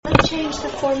change the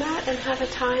format and have a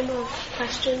time of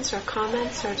questions or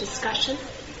comments or discussion?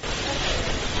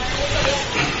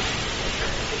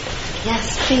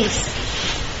 Yes, please.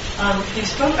 You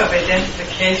spoke of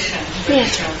identification,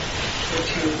 yes.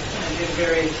 which you did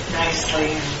very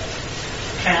nicely and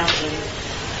profoundly.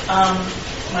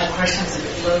 My question is a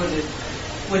bit loaded.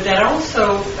 Would that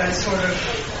also sort of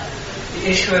the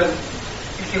issue of,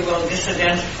 if you will,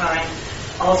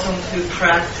 disidentifying also include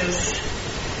practice?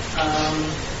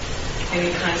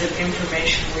 Any kinds of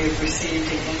information we've received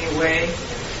in any way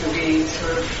to be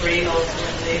sort of free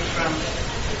ultimately from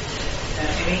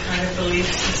any kind of belief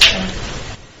system?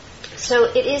 So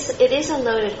it is a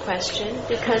loaded question,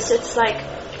 because it's like,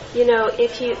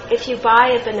 if you buy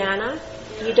a banana,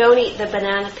 you don't eat the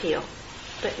banana peel.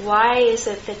 But why is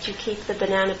it that you keep the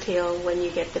banana peel when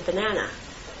you get the banana?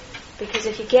 Because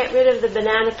if you get rid of the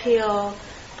banana peel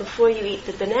before you eat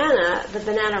the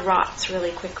banana rots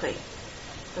really quickly.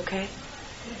 Okay?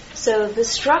 So the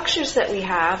structures that we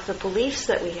have, the beliefs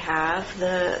that we have,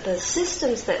 the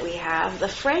systems that we have, the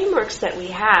frameworks that we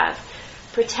have,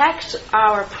 protect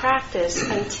our practice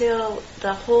until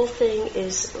the whole thing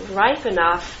is ripe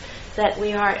enough that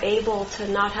we are able to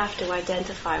not have to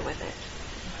identify with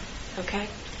it. Okay?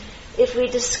 If we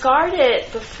discard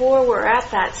it before we're at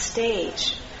that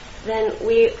stage, then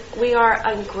we are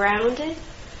ungrounded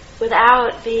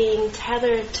without being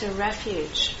tethered to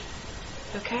refuge.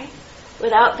 Okay?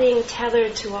 Without being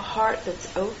tethered to a heart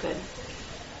that's open.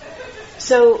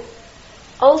 So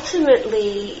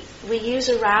ultimately, we use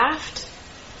a raft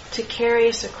to carry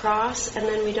us across, and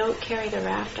then we don't carry the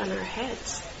raft on our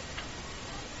heads.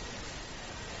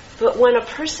 But when a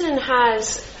person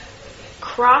has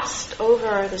crossed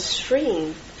over the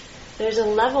stream, there's a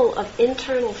level of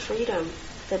internal freedom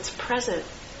that's present.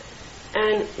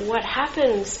 And what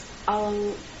happens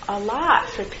a lot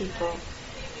for people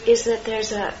is that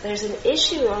there's an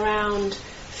issue around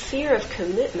fear of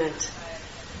commitment,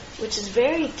 which is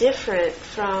very different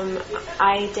from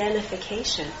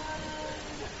identification.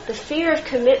 The fear of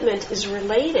commitment is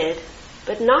related,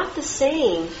 but not the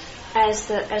same as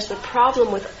the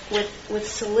problem with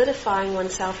solidifying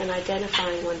oneself and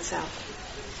identifying oneself.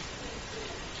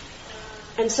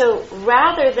 And so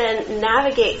rather than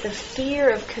navigate the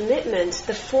fear of commitment,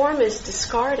 the form is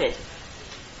discarded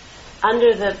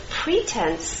under the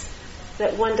pretense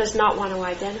that one does not want to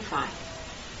identify.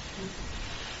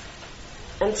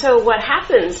 And so what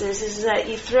happens is that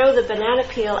you throw the banana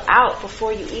peel out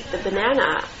before you eat the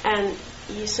banana, and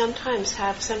you sometimes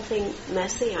have something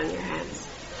messy on your hands.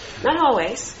 Not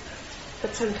always,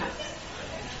 but sometimes.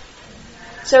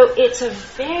 So it's a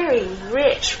very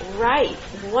rich, ripe,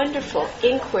 wonderful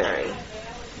inquiry,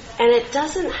 and it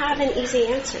doesn't have an easy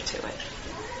answer to it.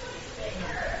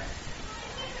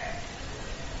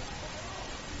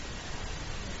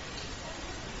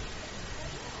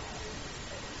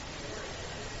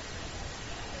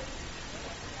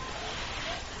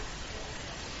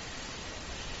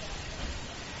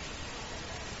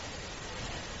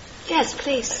 Yes,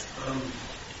 please.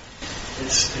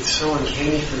 It's so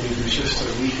uncanny for me. It was just a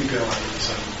week ago I was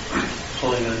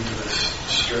pulling into this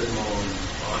strip mall in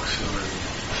Oxnard,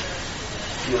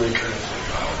 feeling kind of like,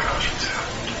 oh gosh, what's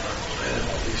happening to our planet?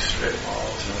 All these strip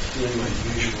malls, and I was feeling my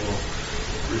usual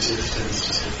resistance,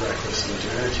 just like reckless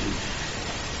modernity.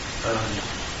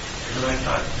 And then I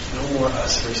thought, no more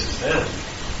us versus them.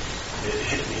 It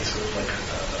hit me sort of like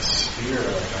a spear,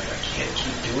 like I can't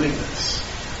keep doing this.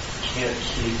 I can't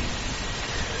keep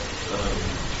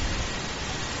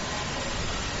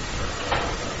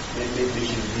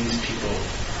making these people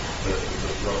the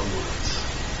wrong ones,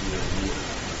 me the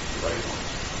right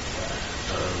ones.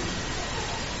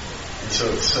 And so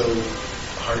it's so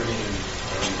heartening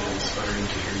and inspiring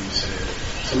to hear you say it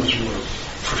so much more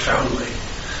profoundly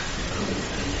and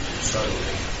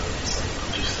subtly. So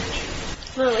I'm just thinking.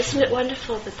 Well, isn't it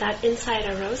wonderful that insight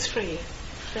arose for you?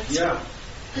 Yeah.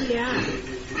 Yeah.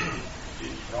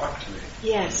 It rocked me.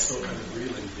 Yes. I'm still kind of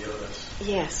reeling, to be honest.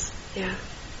 Yes. Yeah.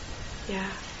 Yeah.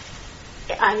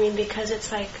 I mean, because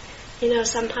it's like,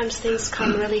 sometimes things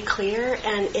come really clear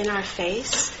and in our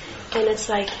face, and it's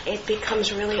like it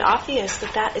becomes really obvious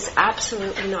that is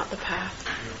absolutely not the path.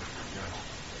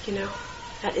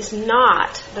 That is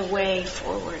not the way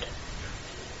forward.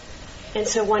 And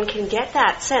so one can get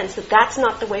that sense that that's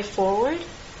not the way forward.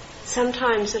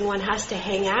 Sometimes then one has to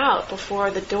hang out before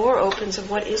the door opens of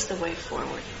what is the way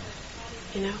forward.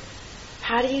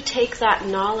 How do you take that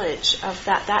knowledge of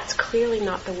that's clearly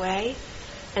not the way,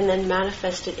 and then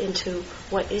manifest it into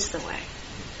what is the way?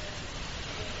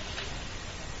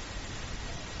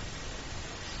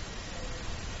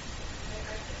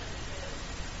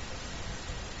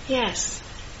 Yes.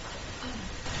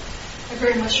 I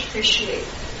very much appreciate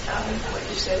what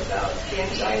you said about the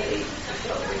anxiety I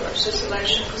felt in regards to this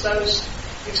election, because I was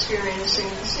experiencing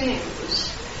the same.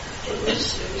 It was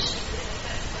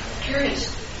curious.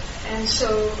 And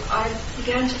so I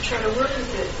began to try to work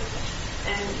with it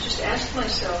and just ask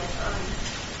myself,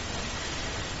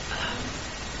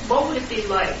 what would it be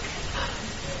like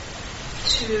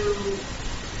to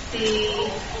be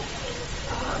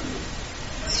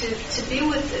to be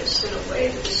with this in a way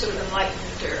that is sort of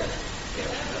enlightened or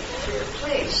for your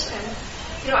place?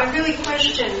 And I really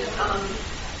questioned,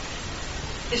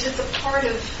 is it the part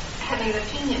of having an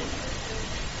opinion?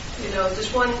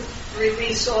 Does one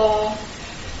release all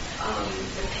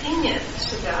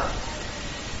opinions about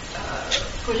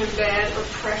good or bad or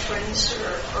preference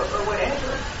or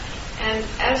whatever? And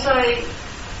as I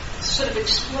sort of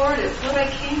explored it, what I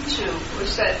came to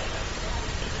was that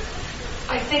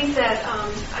I think that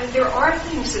there are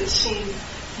things that seem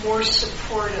more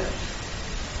supportive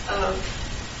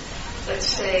of, let's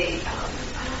say,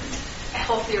 a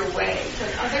healthier way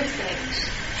than other things.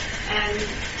 And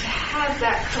to have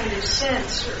that kind of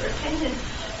sense or opinion,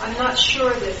 I'm not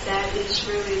sure that is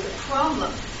really the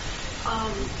problem.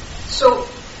 So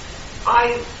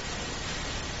I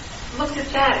looked at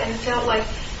that and felt like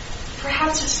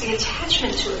perhaps it's the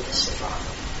attachment to it that's the problem.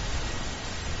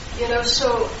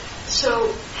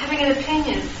 So having an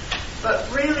opinion, but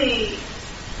really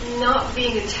not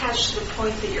being attached to the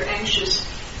point that you're anxious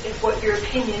if what your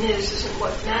opinion isn't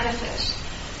what manifests.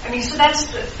 So that's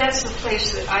the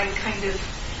place that I kind of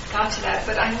got to that.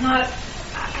 But I'm not,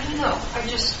 I don't know. I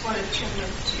just wanted to turn it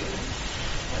over to you and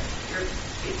what your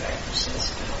feedback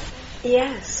says about it.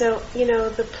 Yeah, so,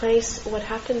 the place, what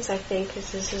happens, I think,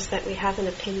 is that we have an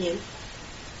opinion.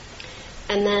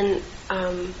 And then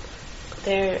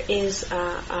there is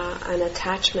an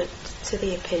attachment to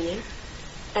the opinion.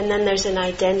 And then there's an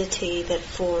identity that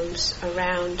forms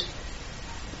around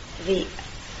the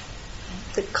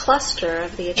cluster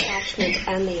of the attachment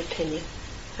and the opinion.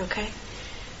 Okay?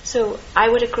 So I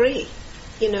would agree.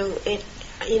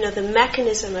 The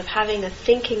mechanism of having a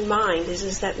thinking mind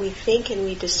is that we think and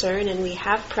we discern and we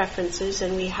have preferences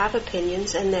and we have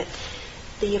opinions, and that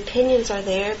the opinions are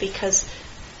there because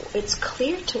it's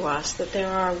clear to us that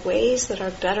there are ways that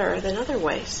are better than other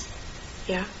ways.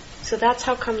 Yeah? So that's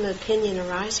how come the opinion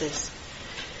arises.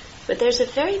 But there's a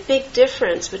very big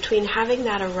difference between having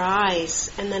that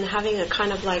arise and then having a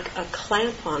kind of like a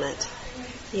clamp on it.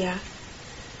 Yeah?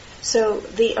 So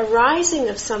the arising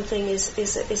of something is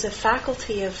a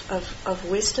faculty of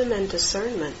wisdom and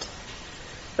discernment.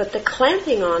 But the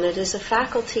clamping on it is a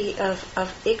faculty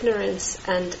of ignorance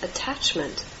and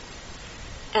attachment.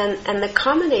 And the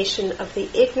combination of the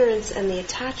ignorance and the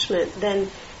attachment then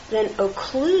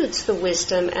occludes the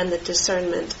wisdom and the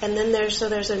discernment. And then there's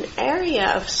an area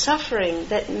of suffering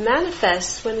that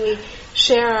manifests when we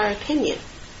share our opinion.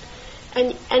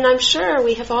 And I'm sure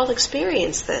we have all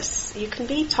experienced this. You can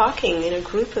be talking in a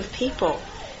group of people,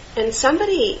 and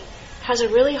somebody has a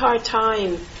really hard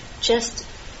time just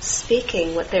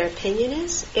speaking what their opinion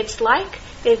is. It's like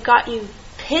they've got you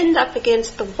pinned up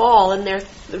against the wall and they're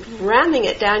ramming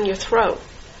it down your throat.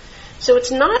 So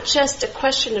it's not just a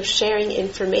question of sharing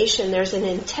information. There's an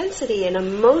intensity, an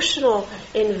emotional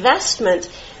investment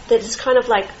that is kind of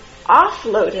like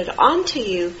offloaded onto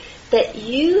you, that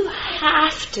you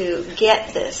have to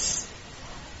get this.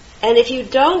 And if you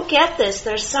don't get this,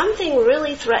 there's something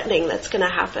really threatening that's going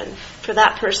to happen for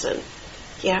that person.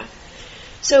 Yeah?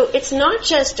 So it's not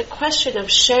just a question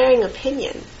of sharing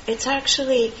opinion. It's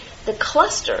actually the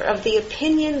cluster of the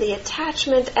opinion, the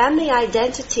attachment, and the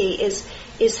identity is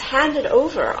handed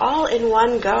over all in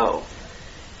one go.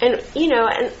 And,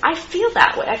 and I feel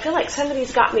that way. I feel like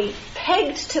somebody's got me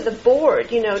pegged to the board,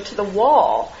 to the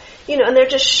wall, and they're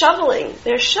just shoveling.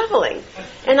 They're shoveling.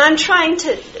 And I'm trying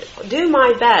to do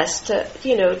my best to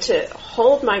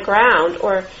hold my ground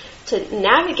or to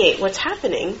navigate what's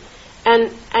happening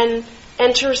and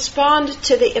to respond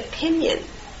to the opinion,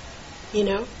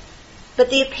 But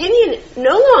the opinion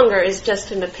no longer is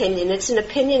just an opinion. It's an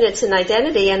opinion, it's an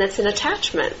identity, and it's an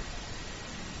attachment,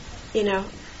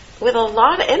 with a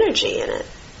lot of energy in it.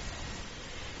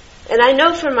 And I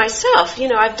know for myself,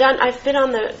 I've been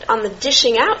on the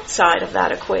dishing out side of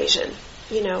that equation,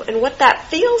 and what that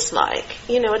feels like,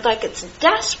 it's like it's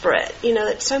desperate,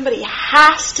 that somebody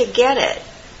has to get it.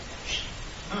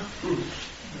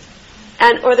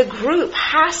 Or the group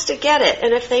has to get it.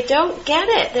 And if they don't get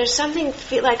it, there's something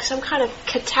like some kind of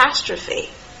catastrophe.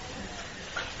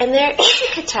 And there is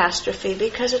a catastrophe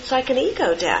because it's like an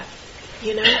ego death,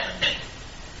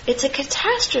 It's a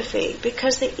catastrophe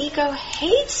because the ego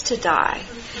hates to die.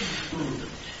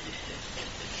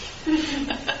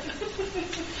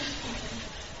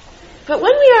 But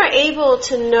when we are able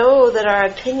to know that our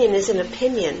opinion is an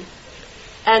opinion,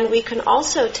 and we can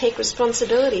also take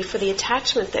responsibility for the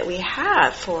attachment that we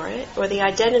have for it, or the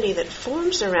identity that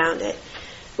forms around it,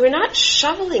 we're not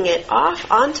shoveling it off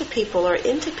onto people or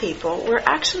into people. We're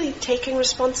actually taking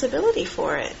responsibility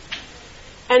for it.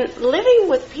 And living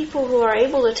with people who are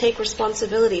able to take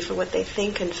responsibility for what they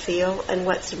think and feel and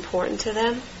what's important to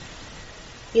them,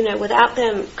 without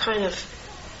them kind of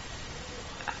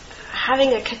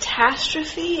having a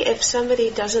catastrophe if somebody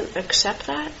doesn't accept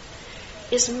that,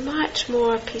 is much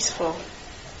more peaceful.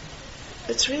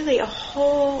 It's really a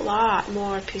whole lot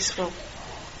more peaceful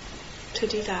to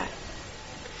do that.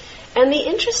 And the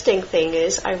interesting thing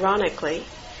is, ironically,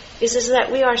 is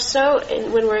that we are so,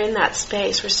 when we're in that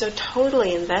space, we're so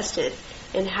totally invested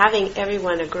in having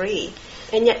everyone agree.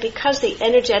 And yet because the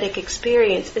energetic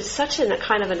experience is such a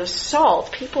kind of an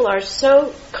assault, people are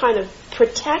so kind of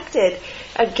protected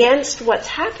against what's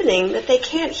happening that they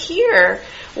can't hear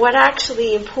what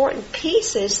actually important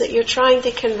piece is that you're trying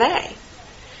to convey.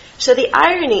 So the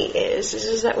irony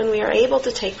is that when we are able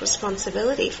to take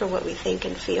responsibility for what we think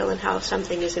and feel and how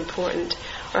something is important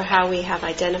or how we have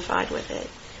identified with it,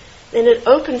 then it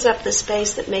opens up the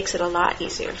space that makes it a lot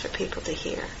easier for people to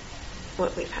hear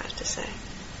what we've had to say.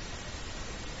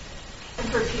 And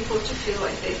for people to feel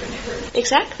like they've been heard.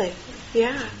 Exactly,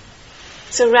 yeah.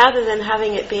 So rather than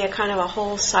having it be a kind of a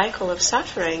whole cycle of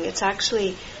suffering, it's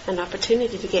actually an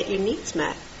opportunity to get your needs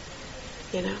met,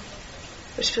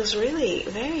 which feels really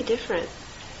very different,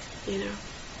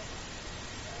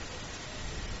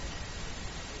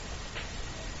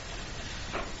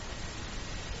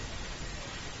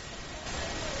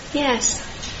 Yes.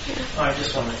 Yeah. I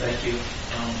just want to thank you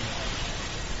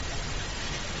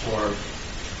for,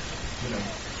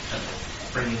 kind of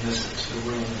bringing this into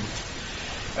the room.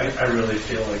 I really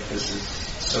feel like this is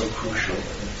so crucial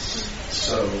and it's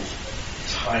so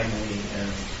timely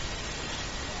and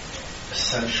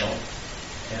essential.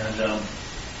 And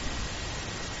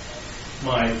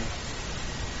my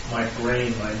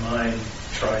brain, my mind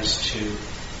tries to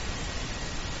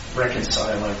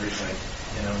reconcile everything,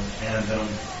 and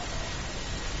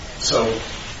so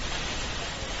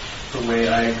the way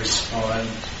I respond,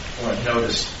 or I've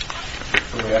noticed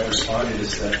the way I've responded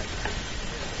is that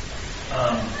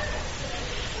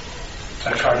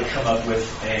I try to come up with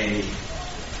a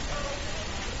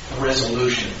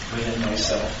resolution within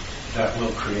myself that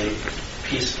will create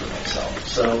peace for myself.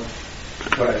 So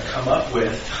what I've come up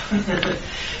with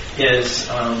is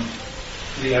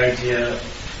the idea,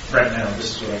 right now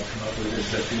this is what I've come up with, is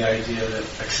that the idea that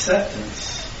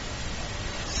acceptance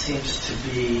seems to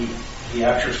be the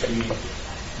atrophied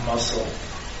muscle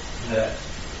that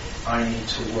I need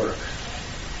to work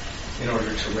in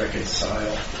order to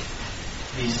reconcile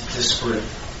these disparate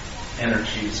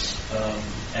energies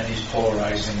and these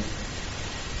polarizing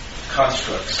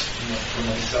constructs, for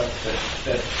myself.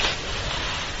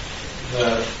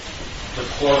 That the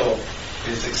portal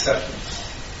is acceptance.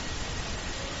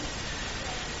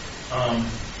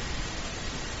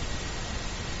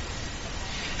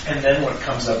 And then what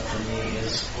comes up for me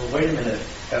is, well, wait a minute,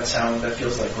 that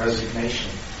feels like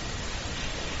resignation.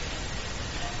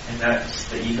 And that's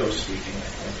the ego speaking, I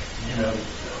think.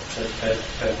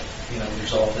 That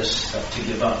there's all this stuff to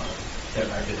give up that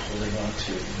I've been holding on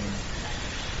to.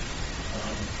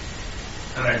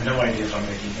 And I have no idea if I'm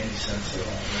making any sense at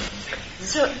all.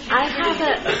 So I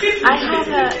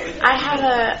have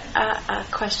a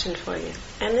question for you,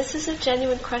 and this is a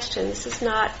genuine question. This is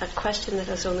not a question that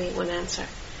has only one answer.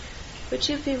 Would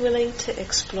you be willing to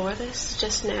explore this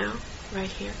just now, right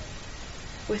here,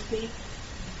 with me?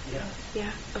 Yeah.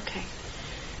 Yeah? Okay.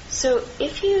 So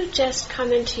if you just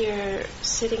come into your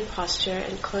sitting posture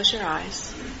and close your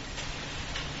eyes,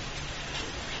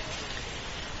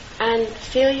 and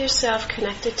feel yourself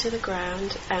connected to the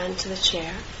ground and to the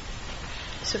chair.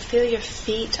 So feel your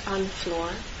feet on the floor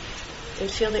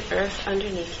and feel the earth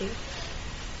underneath you.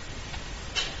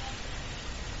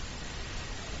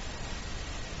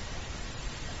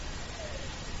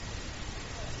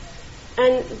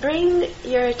 And bring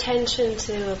your attention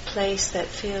to a place that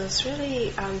feels really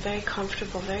very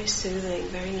comfortable, very soothing,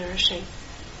 very nourishing.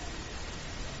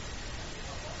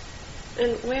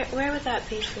 And where would that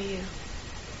be for you?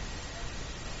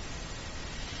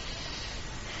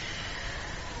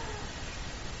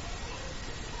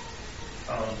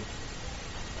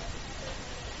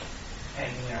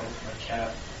 Hanging out with my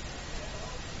cat,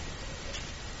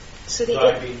 so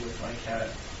vibing with my cat,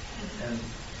 and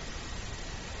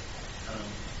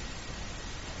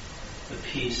the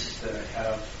peace that I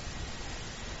have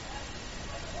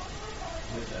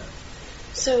with them.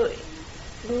 So,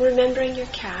 remembering your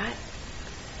cat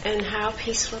and how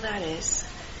peaceful that is,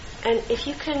 and if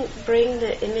you can bring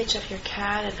the image of your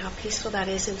cat and how peaceful that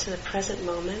is into the present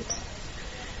moment,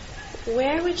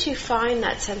 where would you find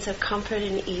that sense of comfort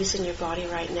and ease in your body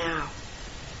right now?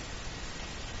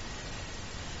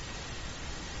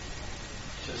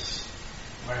 Just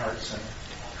my heart center.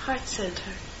 Heart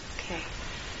center. Okay.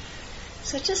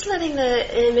 So just letting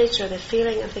the image or the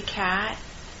feeling of the cat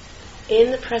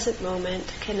in the present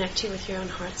moment connect you with your own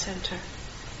heart center.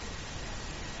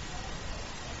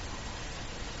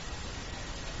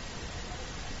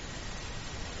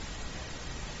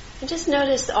 And just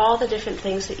notice all the different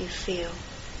things that you feel.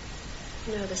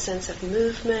 You know, the sense of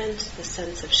movement, the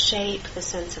sense of shape, the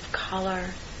sense of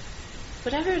color.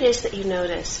 Whatever it is that you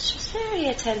notice, just very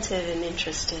attentive and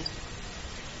interested.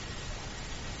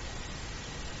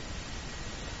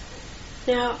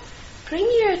 Now, bring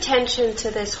your attention to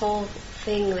this whole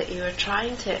thing that you are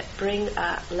trying to bring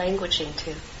languaging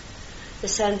to. The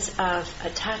sense of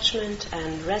attachment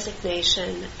and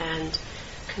resignation and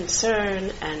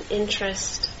concern and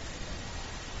interest.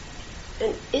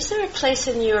 And is there a place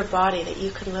in your body that you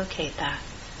can locate that?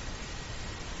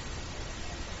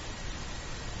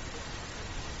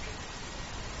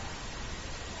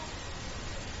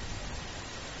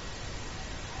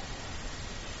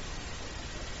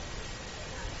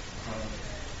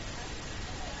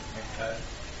 My gut.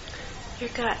 Your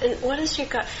gut. And what does your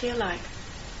gut feel like?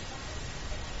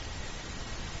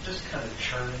 Just kind of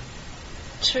churning.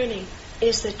 Churning.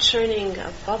 Is the churning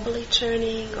a bubbly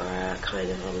churning or a kind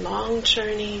of a long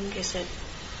churning? Is it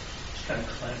Just kind of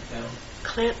clamped down.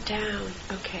 clamped down?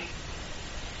 Okay.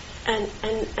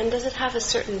 And does it have a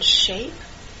certain shape?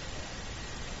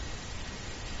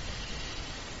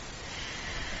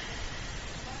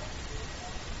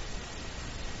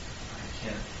 I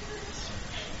can't.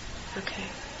 Okay.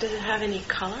 Does it have any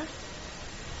color?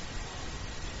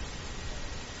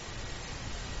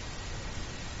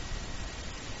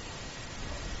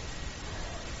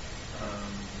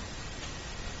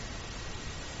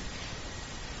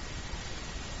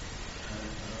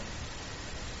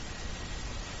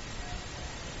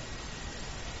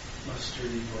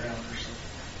 Mustardy brown or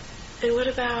something. And what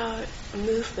about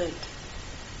movement?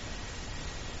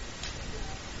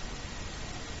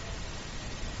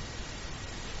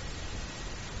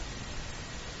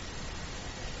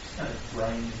 It's kind of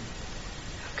grinding.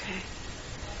 Okay.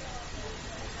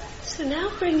 So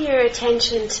now bring your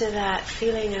attention to that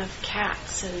feeling of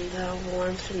cats and the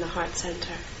warmth in the heart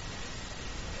center.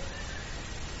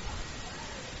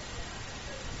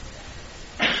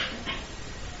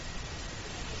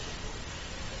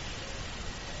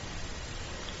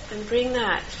 And bring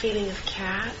that feeling of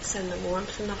cats and the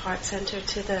warmth in the heart center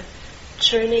to the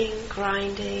churning,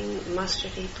 grinding,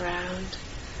 mustardy brown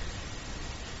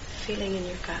feeling in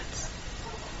your guts.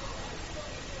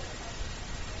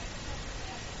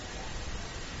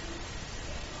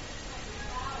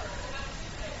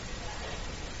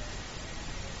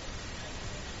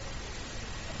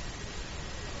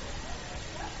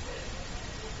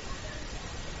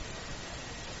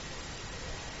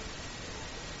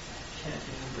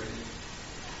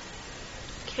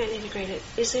 Can't integrate it.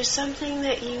 Is there something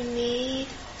that you need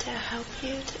to help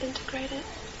you to integrate it?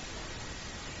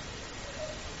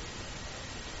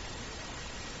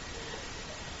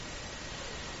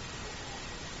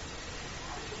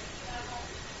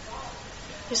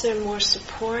 Is there more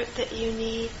support that you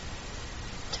need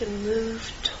to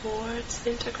move towards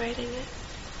integrating it?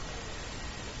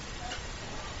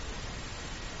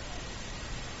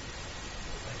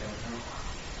 I don't know.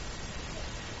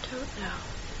 Don't know.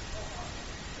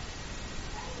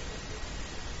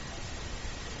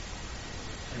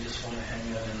 I just want to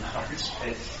hang out in the heart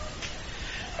space.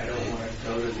 I don't want to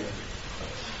go to the other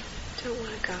place. Don't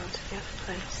want to go to the other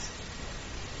place.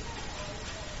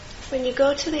 When you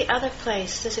go to the other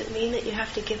place, does it mean that you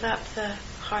have to give up the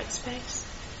heart space?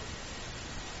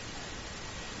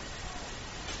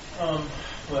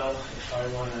 Well, if I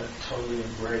want to totally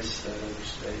embrace that other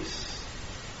space,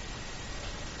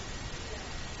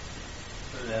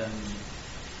 then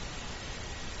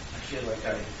I feel like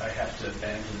I have to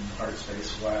abandon heart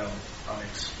space while I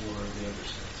explore the other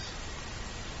space,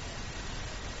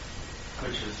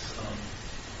 which is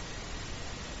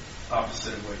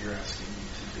opposite of what you're asking me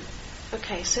to do.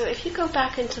 Okay, so if you go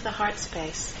back into the heart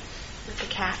space with the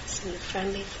cats and the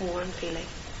friendly, warm feeling,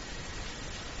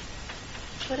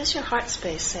 what does your heart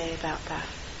space say about that?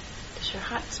 Does your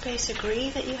heart space agree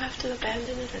that you have to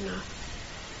abandon it or not?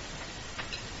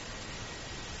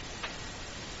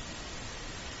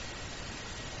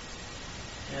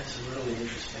 Yeah, That's a really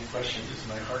interesting question because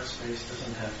my heart space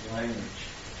doesn't have language.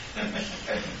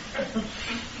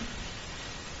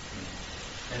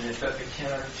 And if I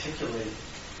can't articulate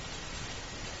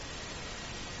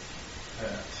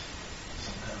that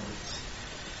somehow,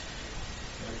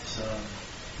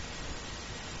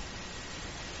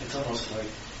 it's almost like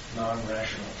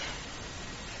non-rational.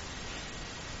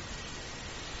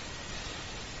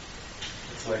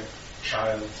 It's like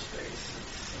child space.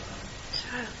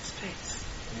 Child space.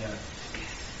 Yeah. Okay.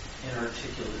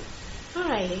 Inarticulate.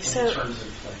 Alrighty, in so terms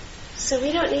of like. So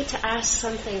we don't need to ask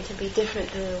something to be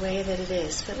different than the way that it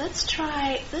is. But let's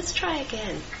try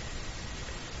again.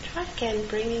 Try again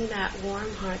bringing that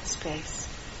warm heart space.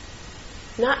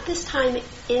 Not this time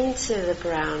into the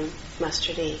brown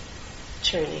mustardy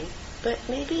churning, but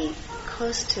maybe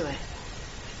close to it.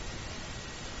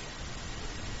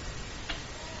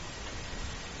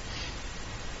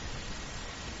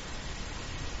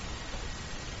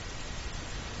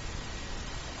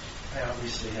 I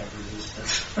obviously have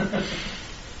resistance.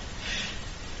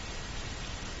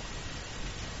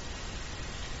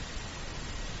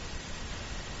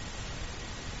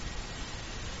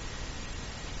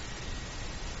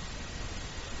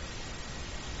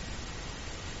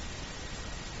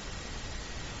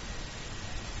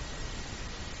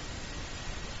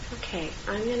 Okay,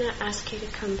 I'm going to ask you to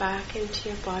come back into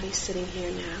your body sitting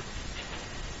here now.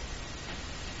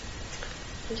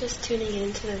 And just tuning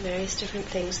into the various different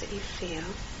things that you feel.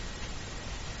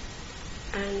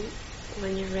 And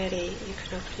when you're ready, you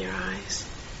can open your eyes.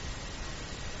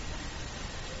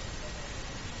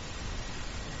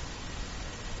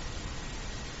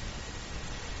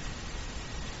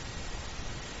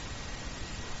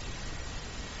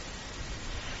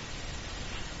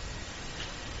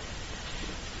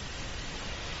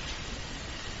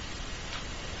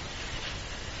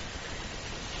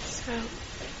 So,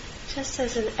 just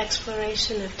as an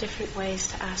exploration of different ways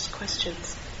to ask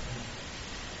questions.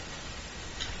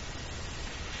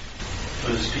 So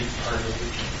to speak, part of it.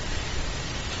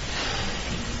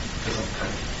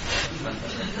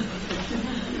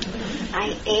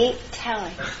 I ain't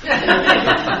telling.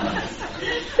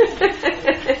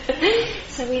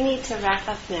 So we need to wrap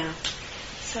up now.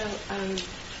 So, what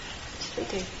should we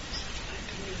do?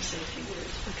 Say a few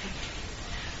words. Okay.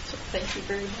 So thank you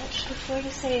very much. Before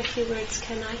you say a few words,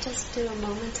 can I just do a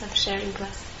moment of sharing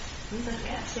blessings?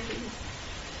 Yes.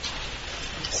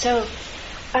 So,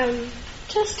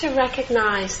 just to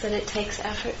recognize that it takes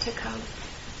effort to come,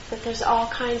 that there's all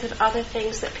kinds of other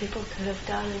things that people could have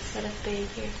done instead of being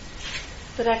here,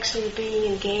 that actually being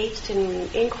engaged in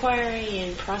inquiry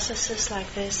and processes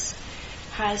like this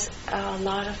has a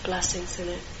lot of blessings in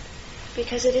it,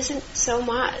 because it isn't so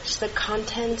much the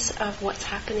contents of what's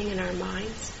happening in our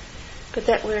minds, but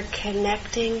that we're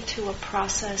connecting to a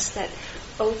process that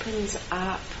opens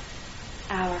up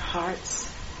our hearts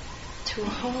to a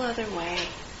whole other way.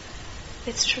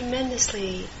 It's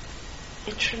tremendously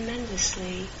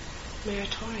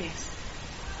meritorious.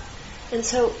 And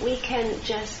so we can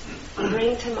just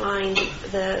bring to mind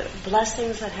the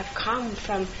blessings that have come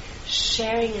from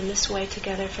sharing in this way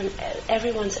together, from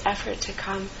everyone's effort to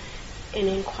come and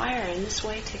inquire in this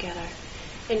way together,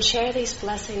 and share these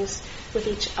blessings with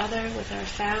each other, with our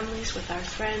families, with our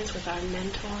friends, with our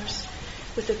mentors,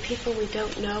 with the people we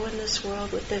don't know in this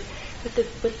world, with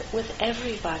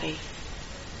everybody.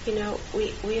 You know,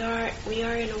 we are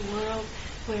in a world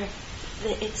where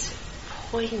it's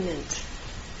poignant,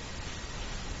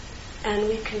 and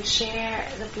we can share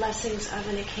the blessings of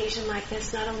an occasion like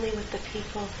this not only with the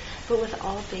people, but with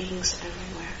all beings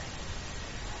everywhere.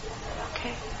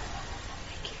 Okay.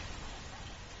 Thank you.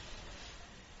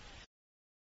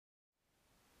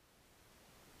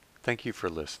 Thank you for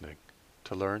listening.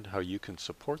 To learn how you can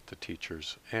support the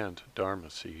teachers and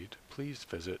Dharma Seed, please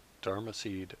visit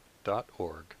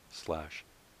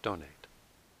dharmaseed.org/donate.